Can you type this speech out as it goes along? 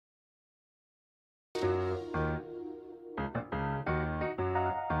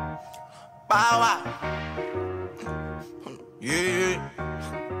Bow wow. Yeah.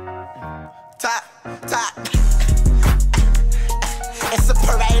 Top. It's a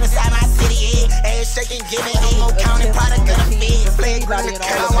parade inside my city, yeah. Ass shaking, giving emo county product of the feed. Flag green, the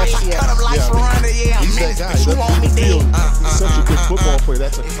cut up, cut up like Sharonda, yeah. I'm in this bitch, you want me dead. He's such a good football player,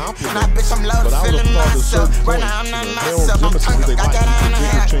 that's a compliment. Nah, bitch, I'm low to feeling myself. Right now, I'm not myself. I'm turned up, got that on the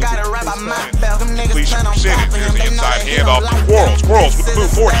hand. Got it right by my belt. Them niggas turn on top of him. They know that he don't like them. Quarles with the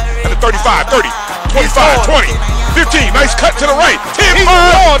move 40 at the 35, 30, 25, 20, 15. Nice cut to the right. 10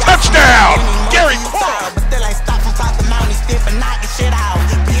 ball, touchdown. Gary Quarles. But still ain't stop from top of the mountain, still for knocking shit out.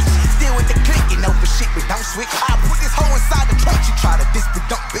 Bitch, still with the click, you know, for shit, we don't switch. I put this hoe inside the trunk, you try to diss the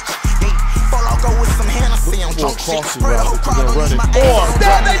dump, bitch. Fall I'll go with some Hennessy on drunk shit. Spread the whole crowd on my ass.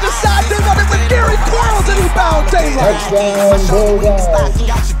 Then they decide to run it with Gary Quarles and he found Taylor.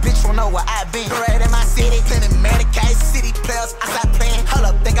 Got your bitch, won't know where I been. Right in my city, cleaning Medicaid city players. I start playing, hold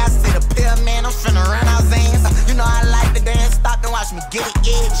up, think I see the pill, man. I'm finna run out Zans. You know I like to dance, stop and watch me get it,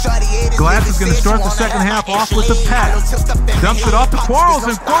 yeah. Shorty, yeah. Glass is going to start the second half off with a pass. Dumps it off to Quarles,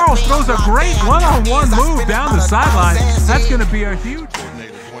 and Quarles throws a great one-on-one move down the sideline. That's going to be a huge...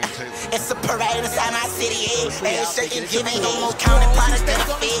 It's a parade inside my city, yeah. Ass shaking, giving emo county product of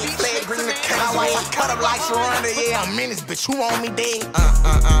the feed. Flag green, the cut up like Sharonda, yeah. I'm in this bitch, who want me dead?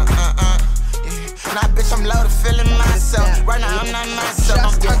 Nah, bitch, I'm low to feeling myself. Right now, I'm not myself.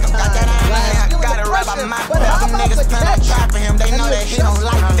 I'm turned up, got that on the hand. Got it right by my belt. Them niggas turn up top of him. They know that he don't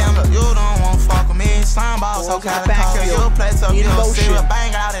like them. You don't want to fuck with me. Slime ball, so kinda call. You play so you don't see a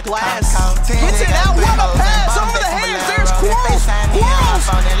bang out at the Glass. Gets it out, what a pass over the hands. There's Quarles. Quarles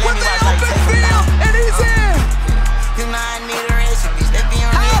with the open field, and he's in. You know I need a race.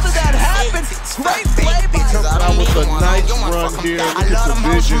 How did that happen? Great play by him. That was a nice run here. Look at the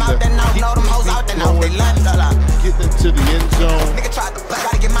vision, the keep getting into the end zone.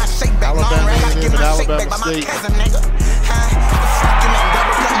 Alabama A&M and Alabama State.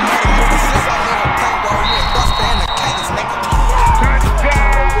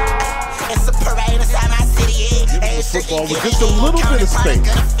 Football with just a little bit of space.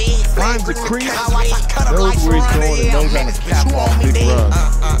 Finds a crease, knows where he's going, and knows how to cap off big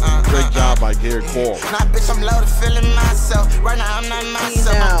runs. Great job by Gary Quarles. Nah, bitch, I'm low to feeling myself. Right now, I'm not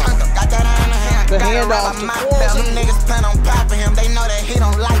myself. I'm turned up, got that on the hand. The handoff to Quarles. Them niggas plan on popping him. They know that he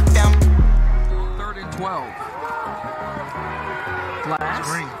don't like them. 3rd and 12. Glass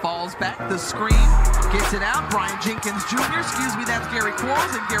falls back, the screen, gets it out. Brian Jenkins Jr., excuse me, that's Gary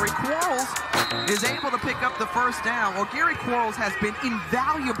Quarles, and Gary Quarles is able to pick up the first down. Well, Gary Quarles has been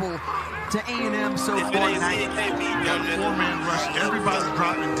invaluable to A&M so far tonight. Four-man rush, everybody's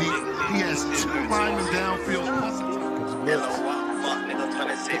dropping deep. He has 2 linemen downfield.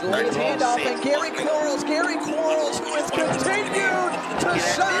 Great handoff, and Gary Quarles, who has continued to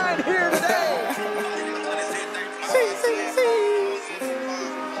shine here today.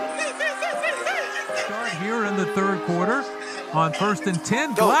 Here in the 3rd quarter on 1st and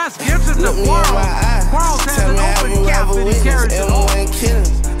 10. Glass gives it to Quarles. Quarles has an open gap and he carries it on.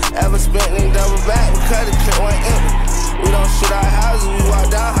 Ever spent in double back, we cut it, clip one empty. We don't shoot our houses, we walk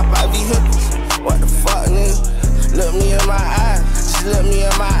down, hop out vehicles. What the fuck, nigga? Look me in my eyes, just look me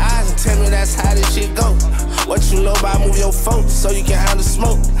in my eyes and tell me that's how this shit go. What you know about move your folks so you can handle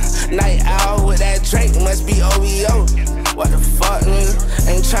smoke. Night owl with that Drake, must be OEO. What the fuck, nigga?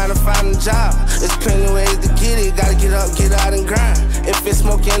 Ain't tryna find a job. There's plenty ways to get it. Gotta get up, get out and grind. If it's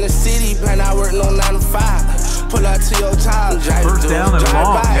smoke in the city, better not work no 9 to 5. Pull out to your job. First down and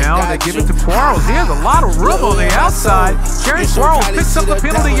long now. They give it to Quarles. He has a lot of room on the outside. Gary Quarles picks up the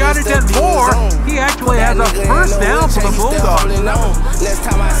penalty yardage and more. He actually has a first down for the Bulldogs. Next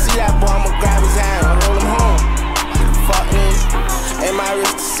time I see that boy, I'ma grab his hand and roll him home. Fuck, nigga. And my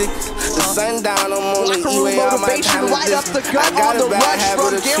wrist is 6. The sun down, I'm on the E-way, all my time is right up the gut on the rush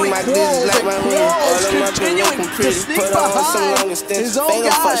from Gary Quarles, and Quarles continuing to sneak behind his own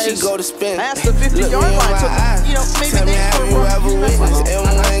guys past the 50-yard line. So, you know, maybe they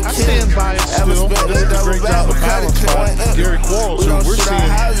I stand by it still. That's a great job of balance by Gary Quarles, and we're seeing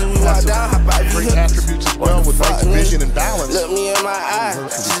has some great attributes as well with nice vision and balance. Look me in my eyes,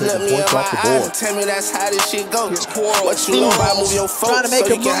 look me in my eyes, and tell me that's how this shit goes. What you know about move your trying to make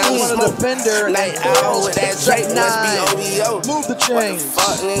a move on a defender. Night owl with that Drake, must be OVO. Move the chains.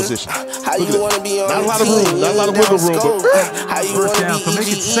 Position. How you want to be on not a lot of room, not a lot of wiggle room, but first down, so make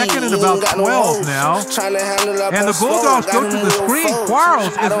it 2nd and about 12 now. And the Bulldogs go to the screen.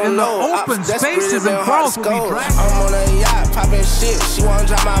 Quarles is in the open spaces, and Quarles will be dragged. I'm on a yacht, popping shit. She wanna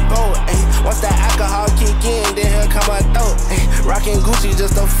drop my boat. Once that alcohol kick in, then here come my throat. Rockin' Gucci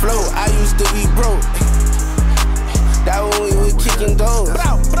just a float. I used to be broke. That when we was kicking doors.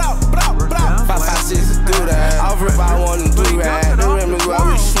 556 do that. I'll rip, I want to do that. The rim is where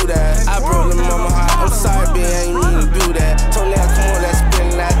we shoot at. I broke the mama heart. I'm sorry, bitch, I ain't mean to do that. Told me, come on, let's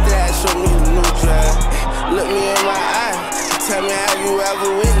spin after that. Show me the new track. Look me in my eye. Tell me, have you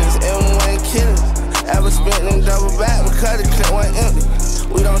ever witnessed M1 killers? Ever spent in double back because the clip went empty.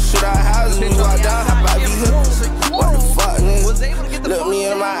 We don't shoot our houses, we walk down, hop out these hips. What the fuck, nigga? Look me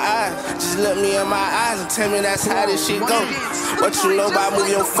in my eyes, just look me in my eyes and tell me that's how this shit go. What you know about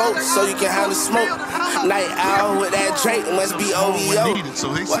moving your folks so you can handle smoke? Night owl with that Drake must be OVO.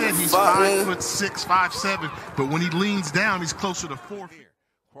 So they said he's 5'6", 5'7", but when he leans down, he's closer to 4 feet.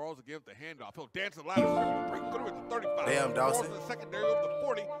 Quarles will give the handoff. He'll dance the ladder, bring it to the 35. Damn, Dawson. The secondary over the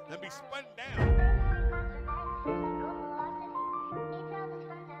 40, then be spun down.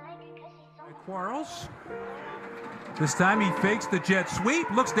 Quarles. This time he fakes the jet sweep,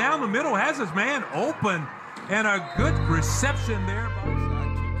 looks down the middle, has his man open, and a good reception there.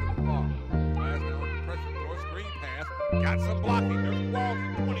 Screen pass, got some blocking. There's Quarles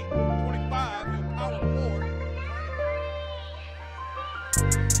at 20, 25. He'll power forward.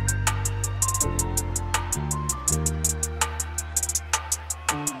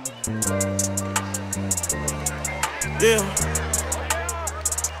 Yeah.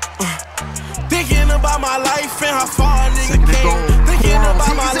 Thinking about my life and how far a nigga came. Thinking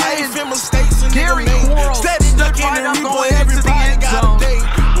about my life and mistakes a nigga made. Steady ducking and boy, everybody got a day.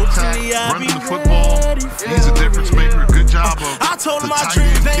 Running the football, he's a difference maker. Good job of I told him my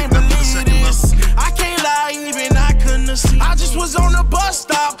dreams, they ain't believe this. I can't lie, even I couldn't see. I just was on the bus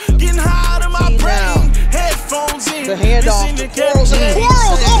stop, getting high out of my brain. Headphones in. The handoff to Quarles.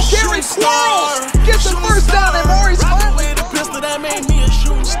 Oh, Gary Quarles gets the first down and Maurice Hartley. The pistol that made me a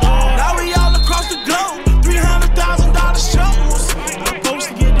shooting star. Now we all across the globe, $300,000 shows. I'm supposed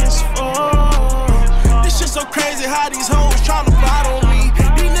to get this far. This shit so crazy how these hoes tryna plot on me.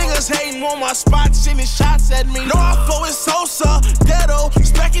 These niggas hating on my spot, sending shots at me. No, I flow is Sosa, Ghetto,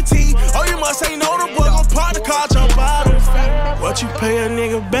 Speckity. Oh, you must ain't know the boy gon' park the car, jump out on fat. What you pay a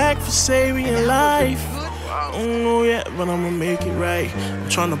nigga back for saving your life? I don't know yet, but I'ma make it right. I'm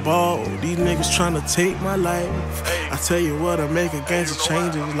tryna ball, these niggas tryna take my life. I tell you what, I make a gangster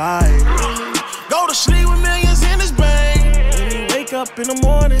change his life. Go to sleep with millions in his bank. And he wake up in the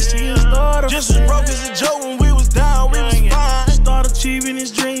morning, see his daughter. Just as broke as a joke when we was down, we was fine. Start achieving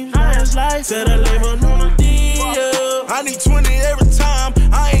his dreams, now his life. Said I live on the deal. I need 20 every time.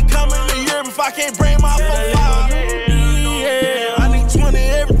 I ain't coming to Europe if I can't bring my 4-5. I need 20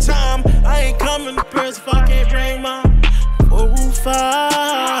 every time. I ain't coming to Paris if I can't bring my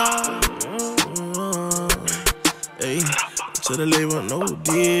 4-5. Hey, to the label, no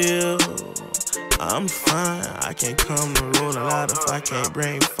deal. I'm fine. I can't come to roll a lot if I can't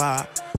bring 5.